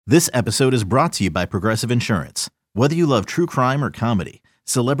This episode is brought to you by Progressive Insurance. Whether you love true crime or comedy,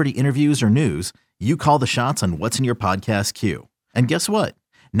 celebrity interviews or news, you call the shots on what's in your podcast queue. And guess what?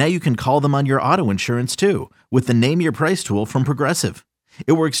 Now you can call them on your auto insurance too with the Name Your Price tool from Progressive.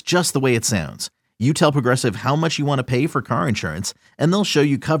 It works just the way it sounds. You tell Progressive how much you want to pay for car insurance, and they'll show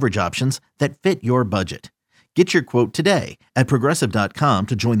you coverage options that fit your budget. Get your quote today at Progressive.com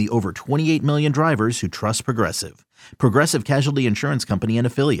to join the over 28 million drivers who trust Progressive. Progressive Casualty Insurance Company and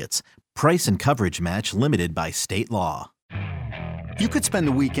Affiliates. Price and coverage match limited by state law. You could spend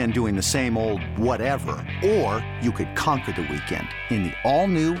the weekend doing the same old whatever, or you could conquer the weekend in the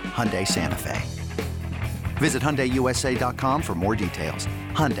all-new Hyundai Santa Fe. Visit HyundaiUSA.com for more details.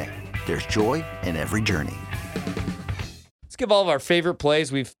 Hyundai, there's joy in every journey. Let's give all of our favorite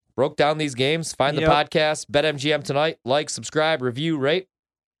plays. We've broke down these games. Find the podcast, BetMGM tonight. Like, subscribe, review, rate.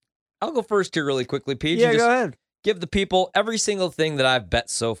 I'll go first here really quickly, Pete. Yeah, go ahead. Give the people every single thing that I've bet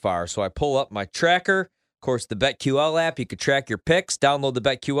so far. So I pull up my tracker. Of course, the BetQL app. You can track your picks. Download the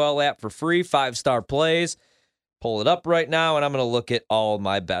BetQL app for free. 5-star plays. Pull it up right now, and I'm going to look at all of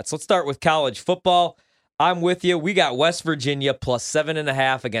my bets. Let's start with college football. I'm with you. We got West Virginia plus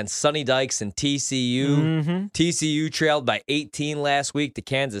 7.5 against Sonny Dykes and TCU. TCU trailed by 18 last week to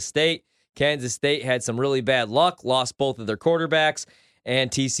Kansas State. Kansas State had some really bad luck, lost both of their quarterbacks,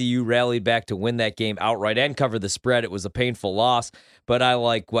 and TCU rallied back to win that game outright and cover the spread. It was a painful loss, but I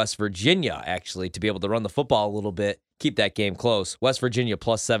like West Virginia, actually, to be able to run the football a little bit, keep that game close. West Virginia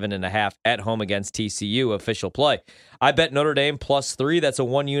plus 7.5 at home against TCU, official play. I bet Notre Dame plus 3. That's a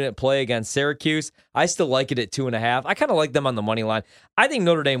one-unit play against Syracuse. I still like it at 2.5. I kind of like them on the money line. I think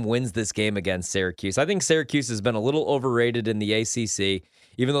Notre Dame wins this game against Syracuse. I think Syracuse has been a little overrated in the ACC,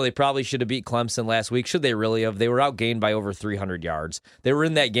 even though they probably should have beat Clemson last week. Should they really have? They were outgained by over 300 yards. They were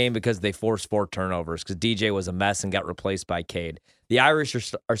in that game because they forced 4 turnovers because DJ was a mess and got replaced by Cade. The Irish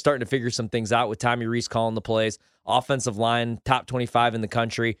are starting to figure some things out with Tommy Rees calling the plays. Offensive line, top 25 in the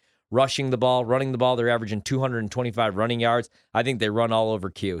country. Rushing the ball, running the ball. They're averaging 225 running yards. I think they run all over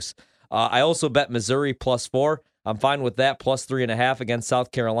Cuse. I also bet Missouri plus 4. I'm fine with that. Plus 3.5 against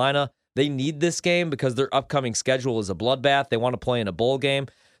South Carolina. They need this game because their upcoming schedule is a bloodbath. They want to play in a bowl game.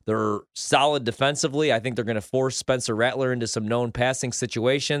 They're solid defensively. I think they're going to force Spencer Rattler into some known passing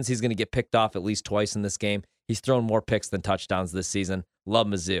situations. He's going to get picked off at least twice in this game. He's thrown more picks than touchdowns this season. Love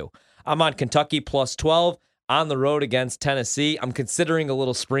Mizzou. I'm on Kentucky plus 12 on the road against Tennessee. I'm considering a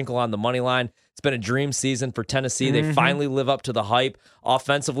little sprinkle on the money line. It's been a dream season for Tennessee. They finally live up to the hype.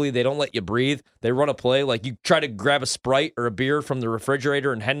 Offensively, they don't let you breathe. They run a play like you try to grab a Sprite or a beer from the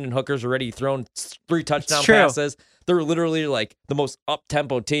refrigerator, and Hendon Hooker's already thrown 3 touchdown passes. They're literally like the most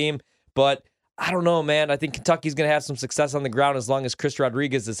up-tempo team. But I don't know, man. I think Kentucky's going to have some success on the ground as long as Chris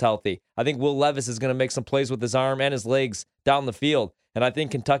Rodriguez is healthy. I think Will Levis is going to make some plays with his arm and his legs down the field. And I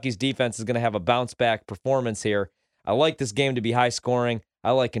think Kentucky's defense is going to have a bounce-back performance here. I like this game to be high-scoring.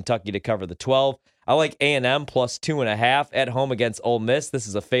 I like Kentucky to cover the 12. I like A&M plus 2.5 at home against Ole Miss. This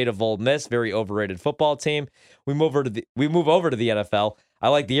is a fate of Ole Miss, very overrated football team. We move over to the NFL. I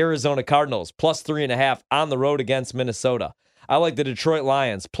like the Arizona Cardinals plus 3.5 on the road against Minnesota. I like the Detroit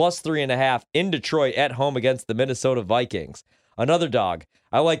Lions plus 3.5 in Detroit at home against the Minnesota Vikings. Another dog.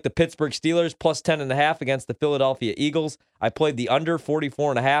 I like the Pittsburgh Steelers plus 10.5 against the Philadelphia Eagles. I played the under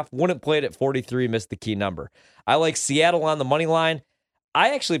 44.5. Wouldn't play it at 43, missed the key number. I like Seattle on the money line.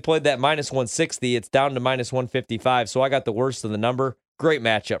 I actually played that minus 160. It's down to minus 155, so I got the worst of the number. Great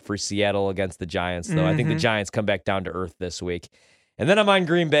matchup for Seattle against the Giants, though. I think the Giants come back down to earth this week. And then I'm on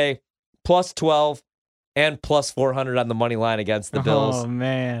Green Bay, plus 12 and plus 400 on the money line against the Bills. Oh,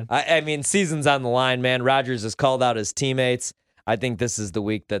 man. I mean, season's on the line, man. Rodgers has called out his teammates. I think this is the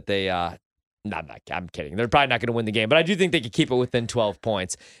week that they I'm kidding. They're probably not going to win the game, but I do think they could keep it within 12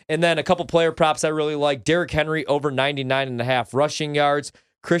 points. And then a couple player props I really like. Derrick Henry over 99.5 rushing yards.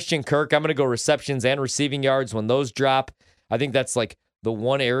 Christian Kirk, I'm going to go receptions and receiving yards when those drop. I think that's like the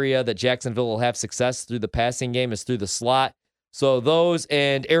one area that Jacksonville will have success through the passing game is through the slot. So those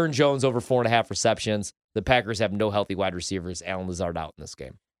and Aaron Jones over 4.5 receptions. The Packers have no healthy wide receivers. Allen Lazard out in this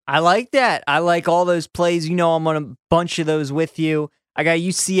game. I like that. I like all those plays. You know I'm on a bunch of those with you. I got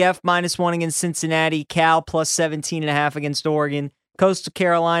UCF minus 1 against Cincinnati, Cal plus 17.5 against Oregon, Coastal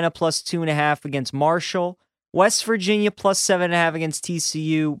Carolina plus 2.5 against Marshall, West Virginia plus 7.5 against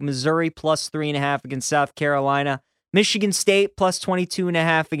TCU, Missouri plus 3.5 against South Carolina, Michigan State plus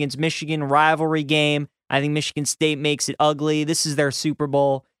 22.5 against Michigan, rivalry game. I think Michigan State makes it ugly. This is their Super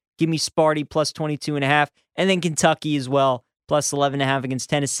Bowl. Give me Sparty plus 22.5, and then Kentucky as well, plus 11.5 against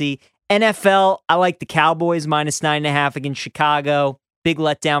Tennessee. NFL, I like the Cowboys minus 9.5 against Chicago. Big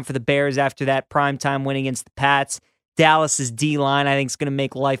letdown for the Bears after that primetime win against the Pats. Dallas's D-line, I think, is going to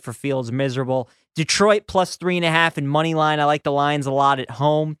make life for Fields miserable. Detroit plus 3.5 in money line. I like the Lions a lot at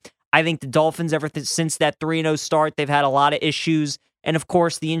home. I think the Dolphins, since that 3-0 start, they've had a lot of issues. And, of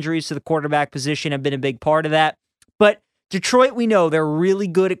course, the injuries to the quarterback position have been a big part of that. But Detroit, we know they're really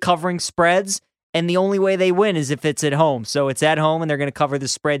good at covering spreads, and the only way they win is if it's at home. So it's at home, and they're going to cover the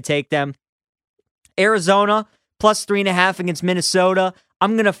spread, take them. Arizona, plus 3.5 against Minnesota.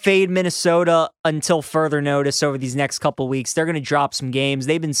 I'm going to fade Minnesota until further notice over these next couple weeks. They're going to drop some games.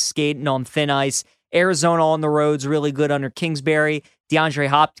 They've been skating on thin ice. Arizona on the road's really good under Kingsbury. DeAndre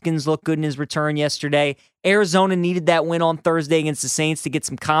Hopkins looked good in his return yesterday. Arizona needed that win on Thursday against the Saints to get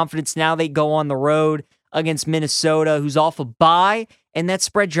some confidence. Now they go on the road against Minnesota, who's off a bye, and that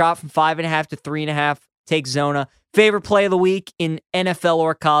spread dropped from 5.5 to 3.5. Take Zona. Favorite play of the week in NFL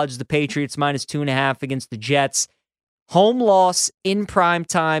or college, the Patriots minus 2.5 against the Jets. Home loss in prime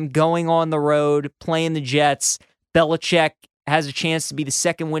time, going on the road, playing the Jets. Belichick has a chance to be the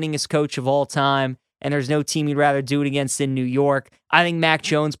second winningest coach of all time, and there's no team you'd rather do it against in New York. I think Mac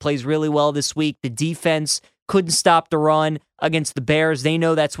Jones plays really well this week. The defense couldn't stop the run against the Bears. They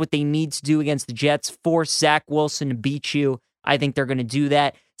know that's what they need to do against the Jets. Force Zach Wilson to beat you. I think they're going to do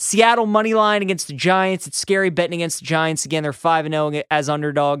that. Seattle money line against the Giants. It's scary betting against the Giants. Again, they're 5-0 as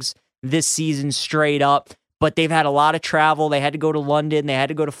underdogs this season straight up. But they've had a lot of travel. They had to go to London. They had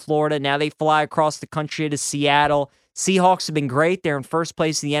to go to Florida. Now they fly across the country to Seattle. Seahawks have been great. They're in first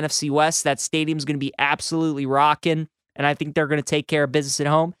place in the NFC West. That stadium's going to be absolutely rocking, and I think they're going to take care of business at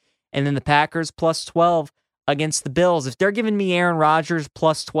home. And then the Packers plus 12 against the Bills. If they're giving me Aaron Rodgers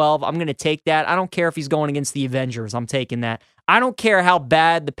plus 12, I'm going to take that. I don't care if he's going against the Avengers. I'm taking that. I don't care how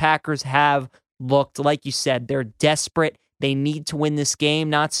bad the Packers have looked. Like you said, they're desperate. They need to win this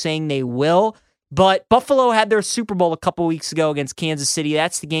game. Not saying they will, but Buffalo had their Super Bowl a couple weeks ago against Kansas City.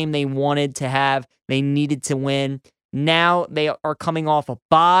 That's the game they wanted to have. They needed to win. Now they are coming off a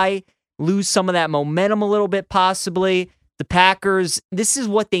bye, lose some of that momentum a little bit possibly. The Packers, this is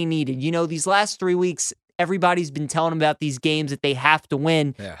what they needed. You know, these last 3 weeks, everybody's been telling them about these games that they have to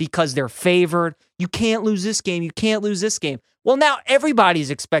win because they're favored. You can't lose this game. You can't lose this game. Well, now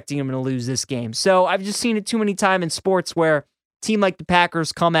everybody's expecting them to lose this game. So I've just seen it too many times in sports where a team like the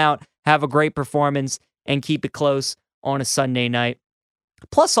Packers come out, have a great performance, and keep it close on a Sunday night.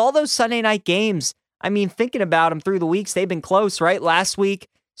 Plus, all those Sunday night games, I mean, thinking about them through the weeks, they've been close, right? Last week,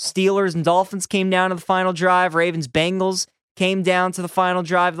 Steelers and Dolphins came down to the final drive. Ravens-Bengals came down to the final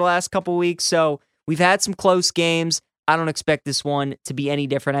drive the last couple weeks. So we've had some close games. I don't expect this one to be any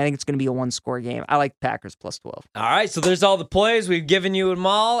different. I think it's going to be a one-score game. I like Packers plus 12. All right, so there's all the plays. We've given you them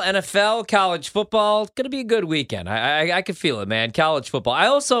all. NFL, college football. It's going to be a good weekend. I can feel it, man. College football. I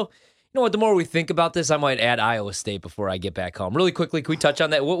also, you know what, the more we think about this, I might add Iowa State before I get back home. Really quickly, can we touch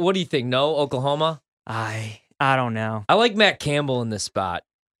on that? What do you think? No, Oklahoma? I don't know. I like Matt Campbell in this spot.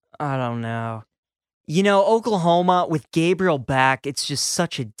 I don't know. You know, Oklahoma with Gabriel back, it's just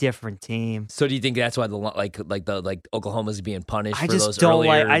such a different team. So do you think that's why the Oklahoma's being punished I for just those don't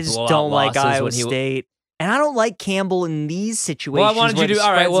earlier like. I just blowout don't like losses Iowa when he State, and I don't like Campbell in these situations. Well, I wanted you to.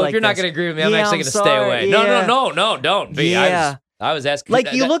 All right. Well, if you're not going to agree with me, I'm actually going to stay away. Yeah. No, don't be. Yeah. I was asking.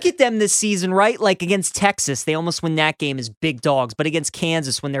 Like, you look at them this season, right? Like, against Texas, they almost win that game as big dogs. But against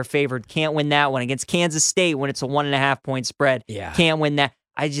Kansas, when they're favored, can't win that one. Against Kansas State, when it's a 1.5-point spread, can't win that.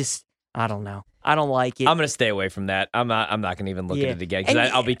 I don't know. I don't like it. I'm going to stay away from that. I'm not going to even look at it again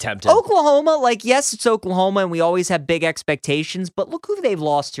because I'll be tempted. Oklahoma, like, yes, it's Oklahoma, and we always have big expectations, but look who they've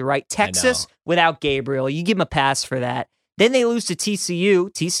lost to, right? Texas without Gabriel. You give them a pass for that. Then they lose to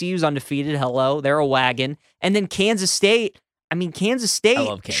TCU. TCU's undefeated. Hello. They're a wagon. And then Kansas State. I mean, Kansas State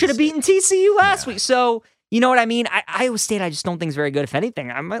should have beaten TCU last week. So, you know what I mean? Iowa State, I just don't think is very good. If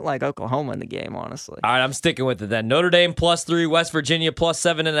anything, I might like Oklahoma in the game, honestly. All right, I'm sticking with it then. Notre Dame +3, West Virginia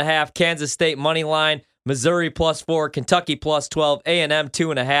 +7.5, Kansas State money line, Missouri +4, Kentucky +12, A&M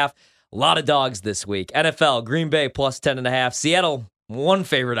 2.5. A lot of dogs this week. NFL, Green Bay +10.5, Seattle, one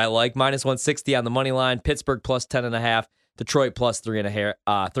favorite I like, -160 on the money line, Pittsburgh +10.5, Detroit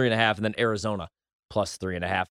 +3.5, and then Arizona +3.5.